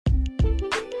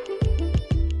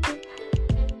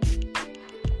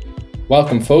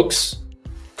Welcome, folks.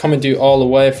 Coming to you all the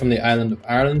way from the island of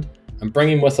Ireland and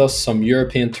bringing with us some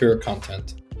European Tour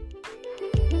content.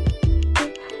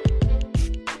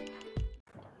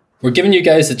 We're giving you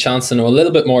guys a chance to know a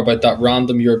little bit more about that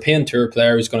random European Tour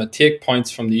player who's going to take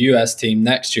points from the US team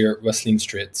next year at Whistling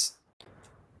Straits.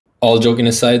 All joking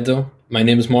aside though, my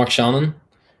name is Mark Shannon,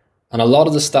 and a lot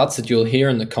of the stats that you'll hear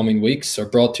in the coming weeks are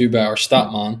brought to you by our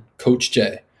stat man, Coach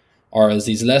J, or as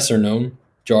he's lesser known,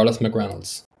 Jarlath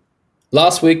McReynolds.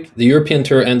 Last week, the European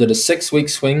Tour ended a 6-week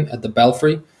swing at the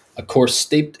Belfry, a course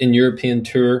steeped in European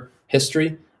Tour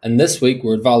history, and this week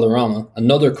we're at Valderrama,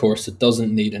 another course that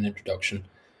doesn't need an introduction.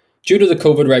 Due to the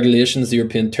COVID regulations, the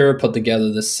European Tour put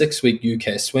together this 6-week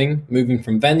UK swing, moving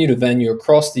from venue to venue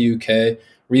across the UK,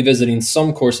 revisiting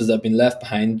some courses that have been left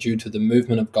behind due to the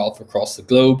movement of golf across the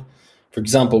globe. For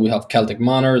example, we have Celtic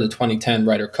Manor, the 2010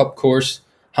 Ryder Cup course,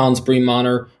 Hansbury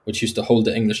Manor, which used to hold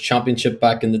the English Championship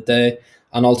back in the day,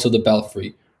 and also the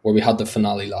Belfry, where we had the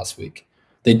finale last week.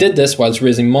 They did this whilst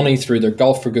raising money through their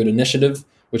Golf for Good initiative,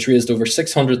 which raised over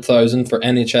 $600,000 for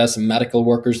NHS and medical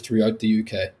workers throughout the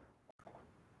UK.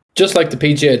 Just like the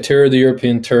PGA Tour, the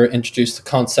European Tour introduced the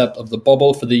concept of the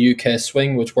bubble for the UK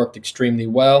swing, which worked extremely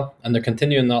well, and they're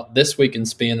continuing that this week in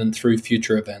Spain and through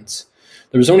future events.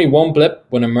 There was only one blip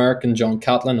when American John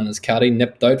Catlin and his caddy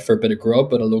nipped out for a bit of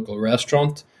grub at a local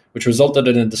restaurant, which resulted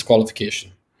in a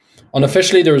disqualification.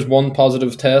 Unofficially, there was one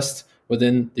positive test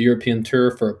within the European Tour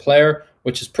for a player,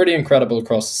 which is pretty incredible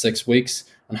across the 6 weeks,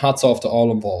 and hats off to all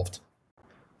involved.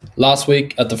 Last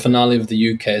week, at the finale of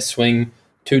the UK swing,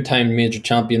 two-time major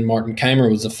champion Martin Kaymer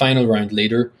was the final round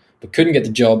leader, but couldn't get the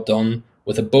job done,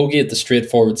 with a bogey at the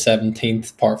straightforward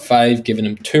 17th par 5 giving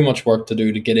him too much work to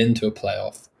do to get into a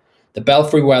playoff. The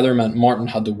Belfry weather meant Martin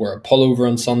had to wear a pullover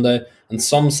on Sunday, and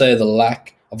some say the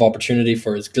lack of opportunity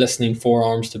for his glistening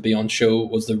forearms to be on show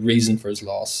was the reason for his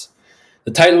loss.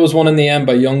 The title was won in the end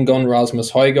by young gun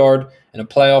Rasmus Højgaard in a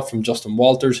playoff from Justin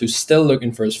Walters, who's still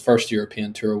looking for his first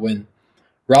European Tour win.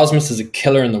 Rasmus is a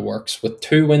killer in the works, with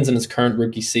 2 wins in his current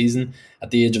rookie season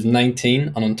at the age of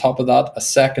 19, and on top of that, a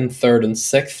 2nd, 3rd and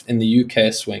 6th in the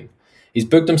UK swing. He's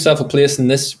booked himself a place in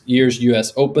this year's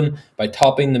US Open by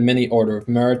topping the mini Order of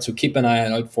Merit, so keep an eye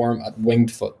out for him at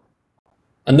Winged Foot.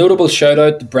 A notable shout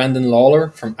out to Brendan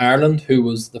Lawler from Ireland, who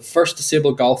was the first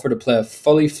disabled golfer to play a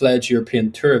fully fledged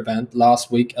European Tour event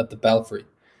last week at the Belfry.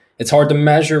 It's hard to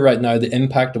measure right now the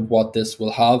impact of what this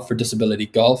will have for disability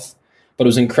golf, but it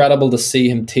was incredible to see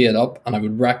him tee it up, and I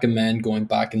would recommend going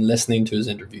back and listening to his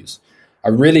interviews.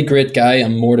 A really great guy,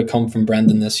 and more to come from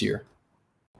Brendan this year.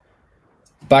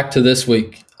 Back to this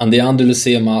week and the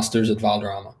Andalusia Masters at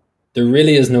Valderrama. There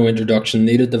really is no introduction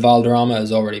needed to Valderrama,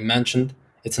 as already mentioned.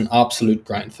 It's an absolute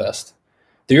grindfest.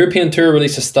 The European Tour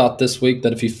released a stat this week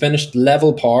that if you finished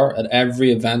level par at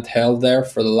every event held there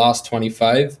for the last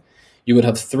 25, you would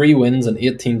have 3 wins and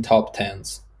 18 top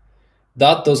 10s.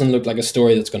 That doesn't look like a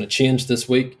story that's going to change this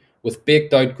week. With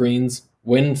baked out greens,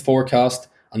 wind forecast,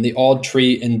 and the odd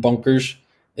tree in bunkers,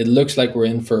 it looks like we're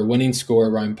in for a winning score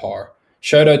around par.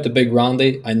 Shout out to Big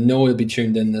Randy, I know he'll be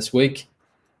tuned in this week.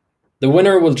 The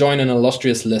winner will join an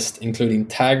illustrious list including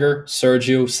Tiger,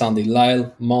 Sergio, Sandy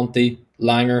Lyle, Monty,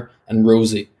 Langer and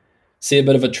Rosie. See a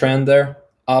bit of a trend there?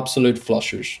 Absolute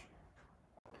flushers.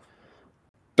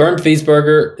 Bernd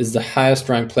Wiesberger is the highest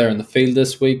ranked player in the field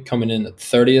this week, coming in at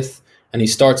 30th, and he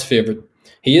starts favourite.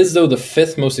 He is though the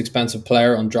 5th most expensive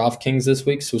player on DraftKings this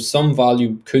week, so some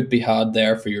value could be had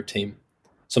there for your team.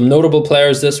 Some notable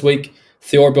players this week: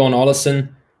 Thorbjørn Olesen.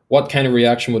 What kind of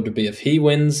reaction would there be if he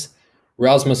wins?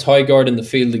 Rasmus Højgaard in the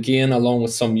field again, along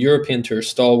with some European Tour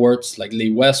stalwarts like Lee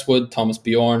Westwood, Thomas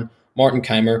Bjorn, Martin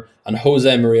Kaymer and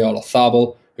Jose Maria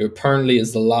Olazabal, who apparently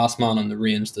is the last man on the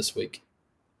range this week.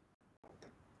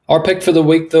 Our pick for the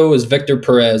week though is Victor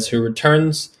Perez, who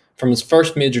returns from his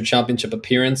first major championship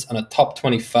appearance and a top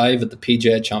 25 at the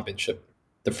PGA Championship.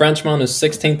 The Frenchman is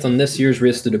 16th on this year's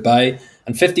race to Dubai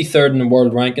and 53rd in the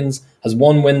world rankings, has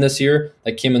 1 win this year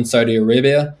that came in Saudi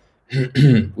Arabia.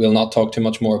 We'll not talk too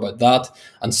much more about that,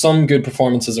 and some good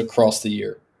performances across the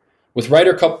year. With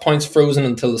Ryder Cup points frozen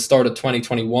until the start of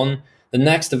 2021, the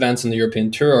next events in the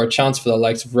European Tour are a chance for the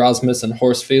likes of Rasmus and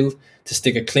Horsfield to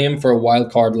stake a claim for a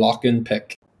wildcard lock-in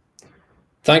pick.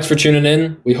 Thanks for tuning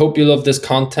in. We hope you love this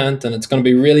content and it's going to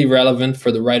be really relevant for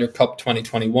the Ryder Cup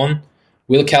 2021.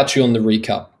 We'll catch you on the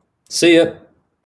recap. See ya!